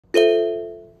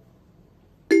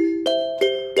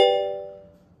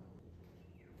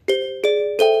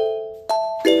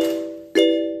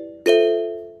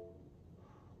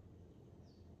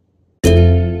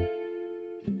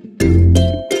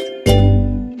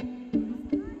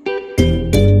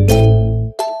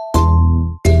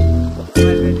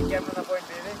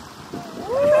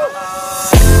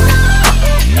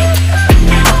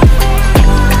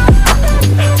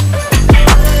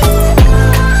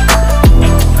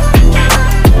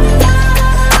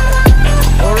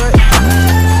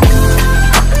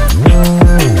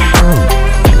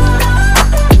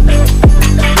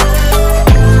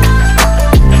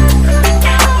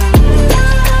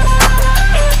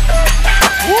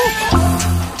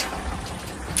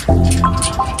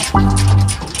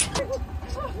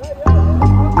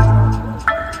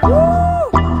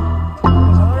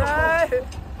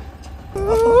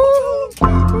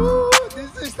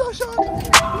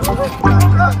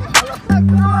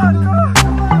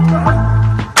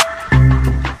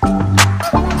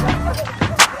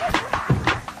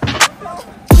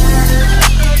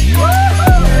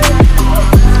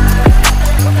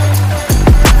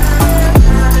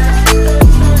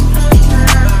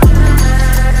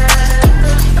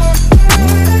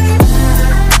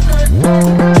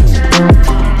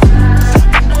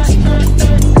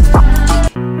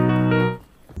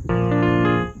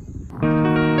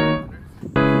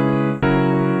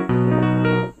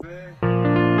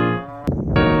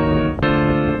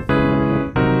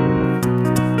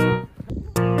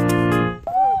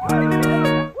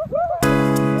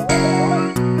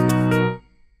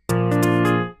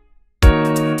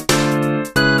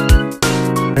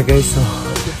Alright guys, so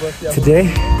today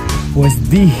was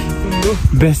the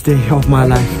best day of my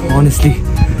life, honestly.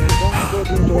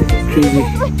 Crazy.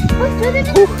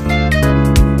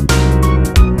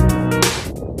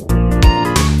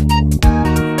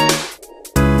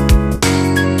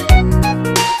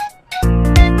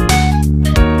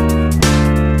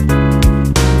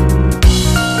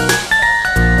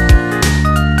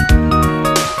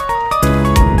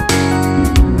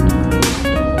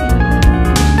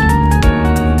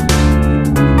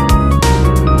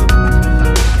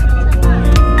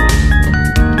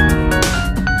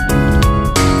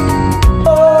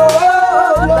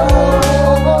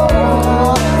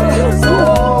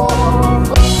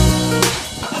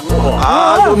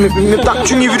 맵 딱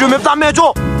중이 위로 맵 딱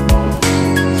매줘.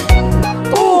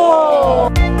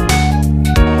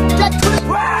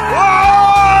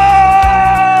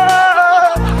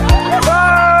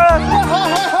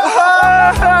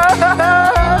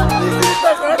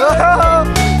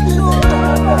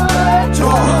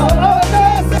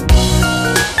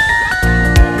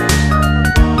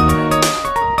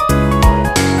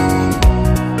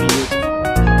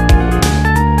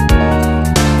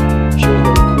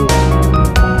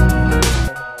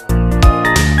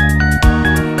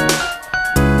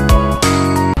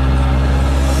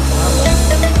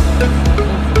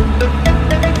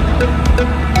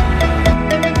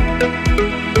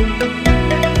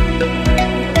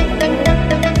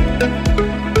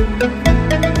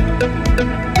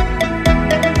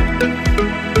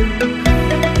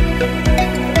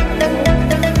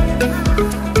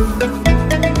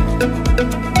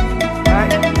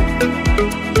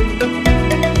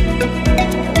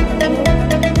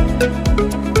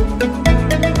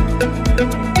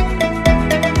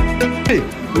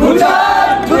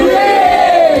 Bhutan today!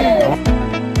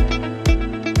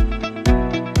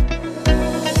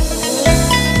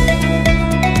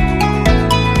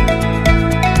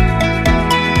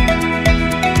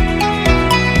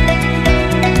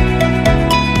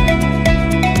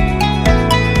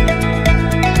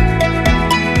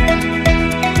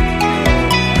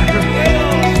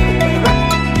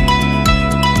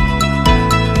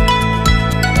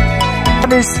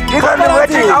 Eagerly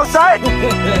waiting outside.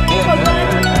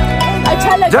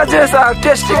 Judges are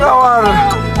testing our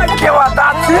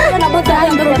Kewatati.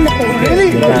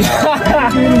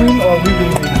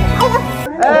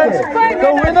 And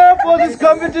the winner for this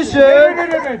competition,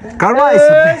 Karma is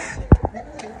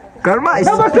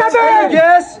number 7.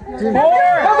 Yes. Number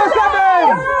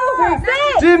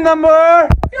 7. Team number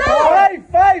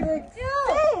 5.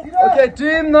 Okay,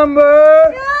 team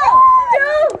number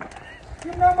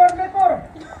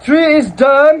 3 is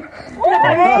done.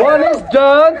 1 is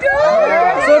done.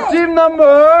 So team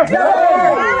number.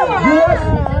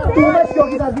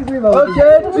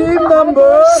 Okay, team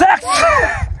number 6.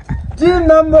 Team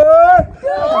number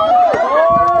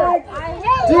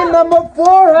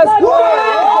 4 has won.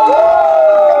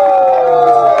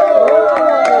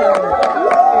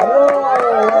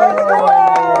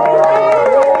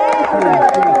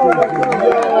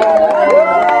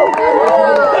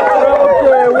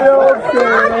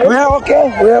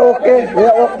 We're okay.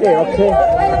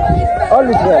 All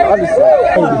is well.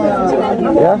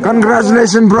 Yeah.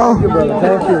 Congratulations, bro.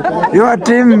 Thank you. Your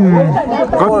team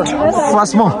got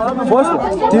first more.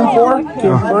 Team 4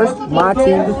 came first. My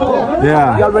team.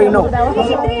 Yeah. You already know.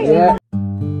 Yeah.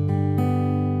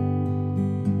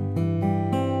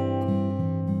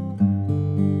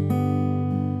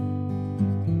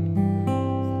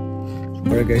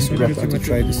 Alright guys, we're about to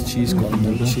try this cheese called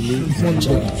chili.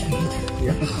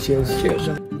 Yeah. Cheers.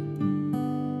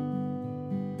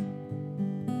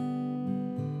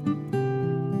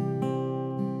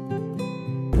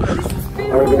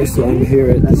 Alright guys, so I'm here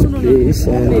at this place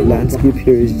and the landscape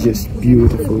here is just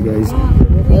beautiful, guys.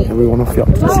 Every one of y'all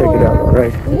to check it out,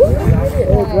 alright?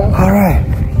 Alright,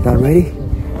 y'all ready?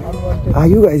 Are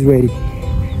you guys ready?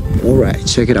 Alright,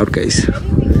 check it out, guys.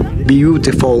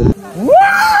 Beautiful.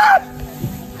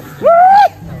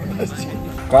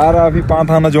 Cara vi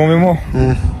pantana jomi mo.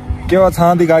 Kewa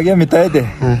chandi ga gya mitai de.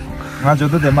 Nga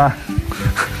jodo de ma.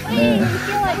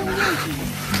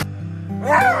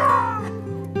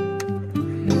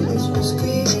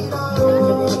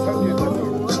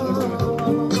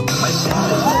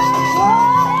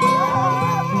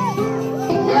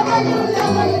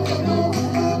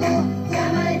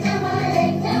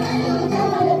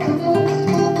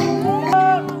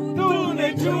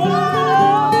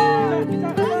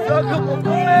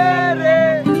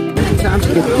 Time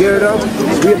to get geared up.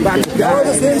 We're about to go.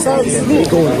 We're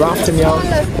going rafting, y'all.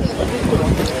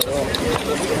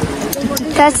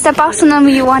 That's the box number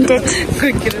you wanted.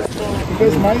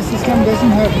 because my system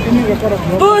doesn't have any record of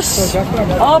Push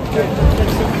up.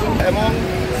 Among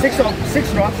six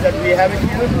rocks that we have in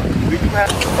here, we do have.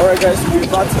 Alright guys, we're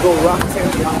about to go rocking.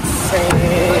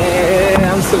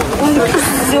 I'm so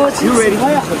you ready?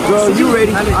 Girl, you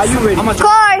ready? Are you ready? Of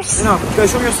course. No, go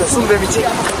show yourself. Zoom baby.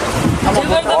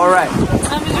 Alright.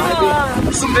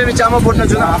 Zoom baby, I'm about to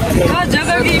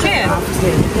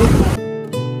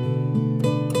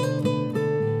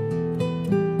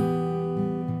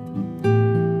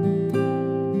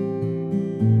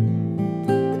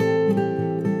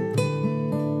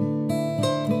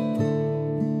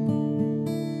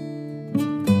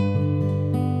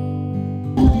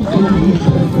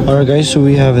Alright guys, so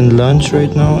we having lunch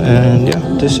right now, and yeah,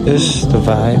 this is the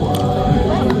vibe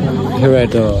here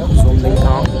at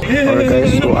Alright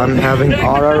guys, so I'm having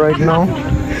aura right now,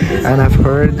 and I've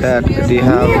heard that they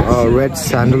have red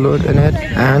sandalwood in it,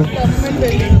 and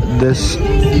this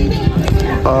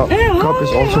cup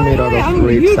is also made out of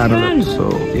red sandalwood, so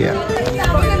yeah.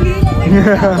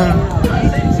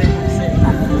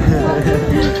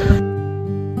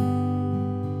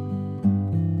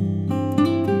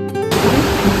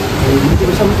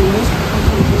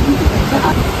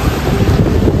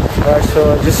 Alright,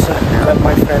 so just met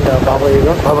my friend Baba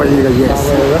Yaga. Baba Yaga, yes.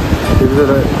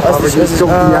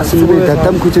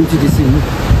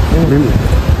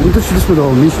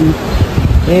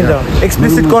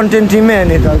 Explicit content man.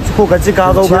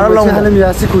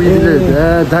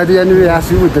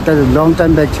 Long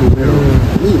time back to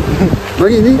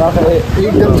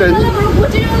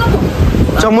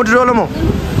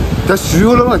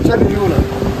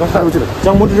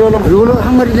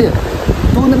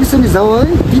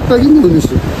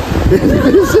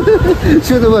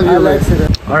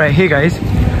Alright, hey guys.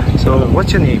 So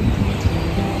what's your name?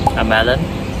 I'm Alan.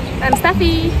 I'm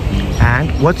Steffi.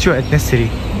 And what's your ethnicity?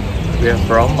 We're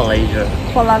from Malaysia.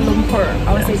 Kuala Lumpur,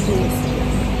 our city.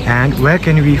 And where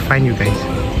can we find you guys?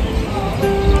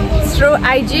 Through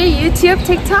IG, YouTube,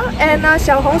 TikTok, and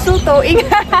Xiaohongshu, Douyin.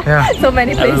 Yeah. So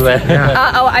many places. Everywhere.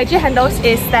 Yeah. Our IG handles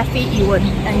is Steffi Ewan.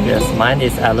 And Yes, mine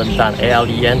is Alan Tan,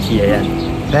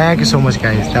 ALENTAN. Thank you so much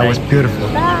guys. That was beautiful.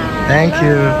 Bye. Thank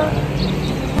you.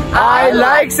 I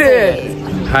likes it.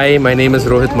 Hi, my name is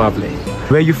Rohit Mable.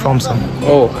 Where are you from, son?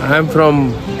 Oh, I'm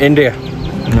from India.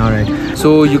 Alright.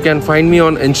 So you can find me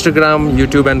on Instagram,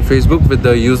 YouTube and Facebook with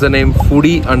the username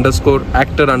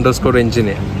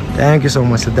foodie_actor_engineer. Thank you so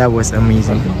much. That was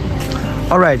amazing.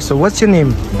 Alright, so what's your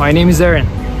name? My name is Aaron.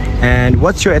 And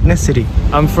what's your ethnicity?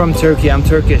 I'm from Turkey. I'm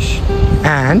Turkish.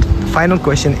 And final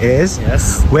question is,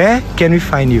 Yes. where can we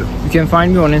find you? You can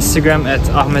find me on Instagram at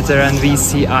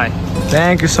AhmetErenVCI.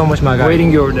 Thank you so much, my guy.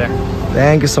 Waiting you over there.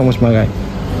 Thank you so much, my guy.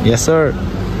 Yes, sir.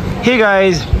 Hey,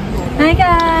 guys. Hi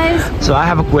guys. So I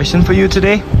have a question for you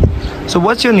today. So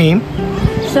what's your name?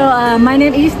 So my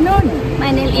name is Noon.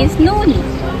 My name is Noon.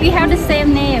 We have the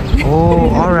same name. Oh,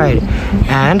 all right.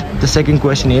 And the second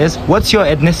question is, what's your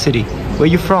ethnicity? Where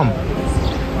you from?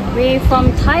 We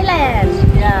from Thailand.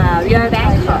 Yeah, we are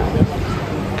Bangkok.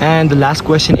 And the last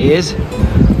question is,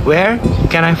 where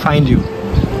can I find you?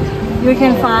 You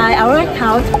can find our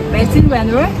account Racing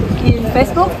Wanderer in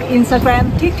Facebook, Instagram,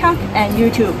 TikTok, and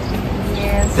YouTube.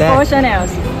 Yes, That- 4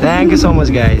 channels. Thank you so much,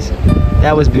 guys.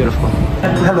 That was beautiful.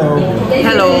 Hello.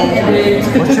 Hello.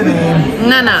 What's your name?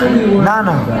 Nana.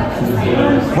 Nana.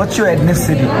 What's your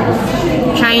ethnicity?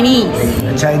 Chinese.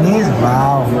 Chinese?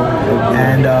 Wow.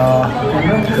 And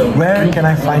where can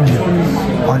I find you?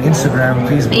 On Instagram,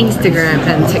 Facebook? Instagram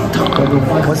and TikTok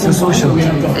What's your social?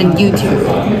 and YouTube.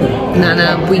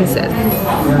 Nana Princess.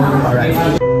 Alright.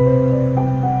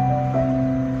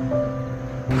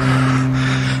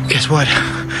 Guess what?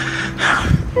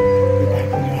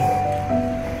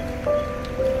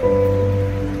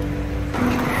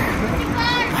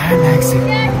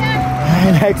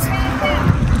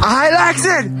 I likes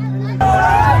it.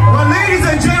 Well, ladies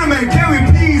and gentlemen, can we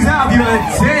please have your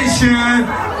attention?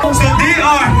 So they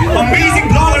are amazing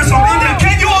bloggers from India.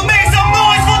 Can you all make some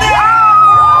noise for them?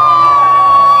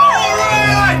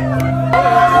 Alright!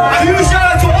 A huge shout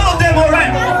out to all of them, alright?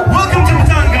 Welcome to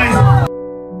Bhutan, guys.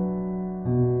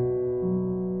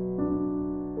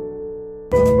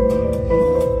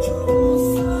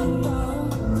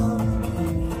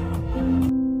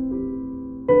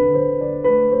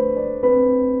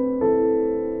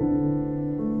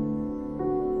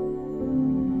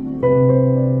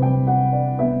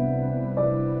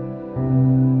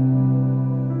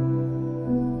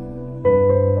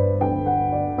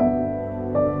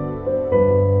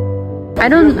 I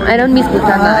don't miss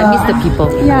Bhutan. I miss the people.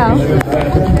 Yeah.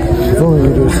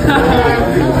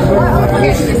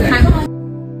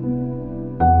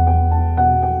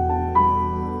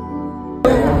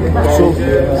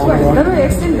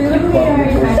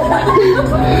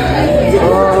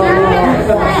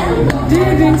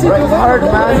 It's hard,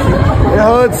 man. It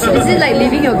hurts. Is it like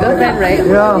leaving your girlfriend, right?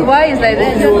 Yeah. Why is like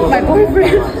that? You're my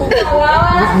boyfriend.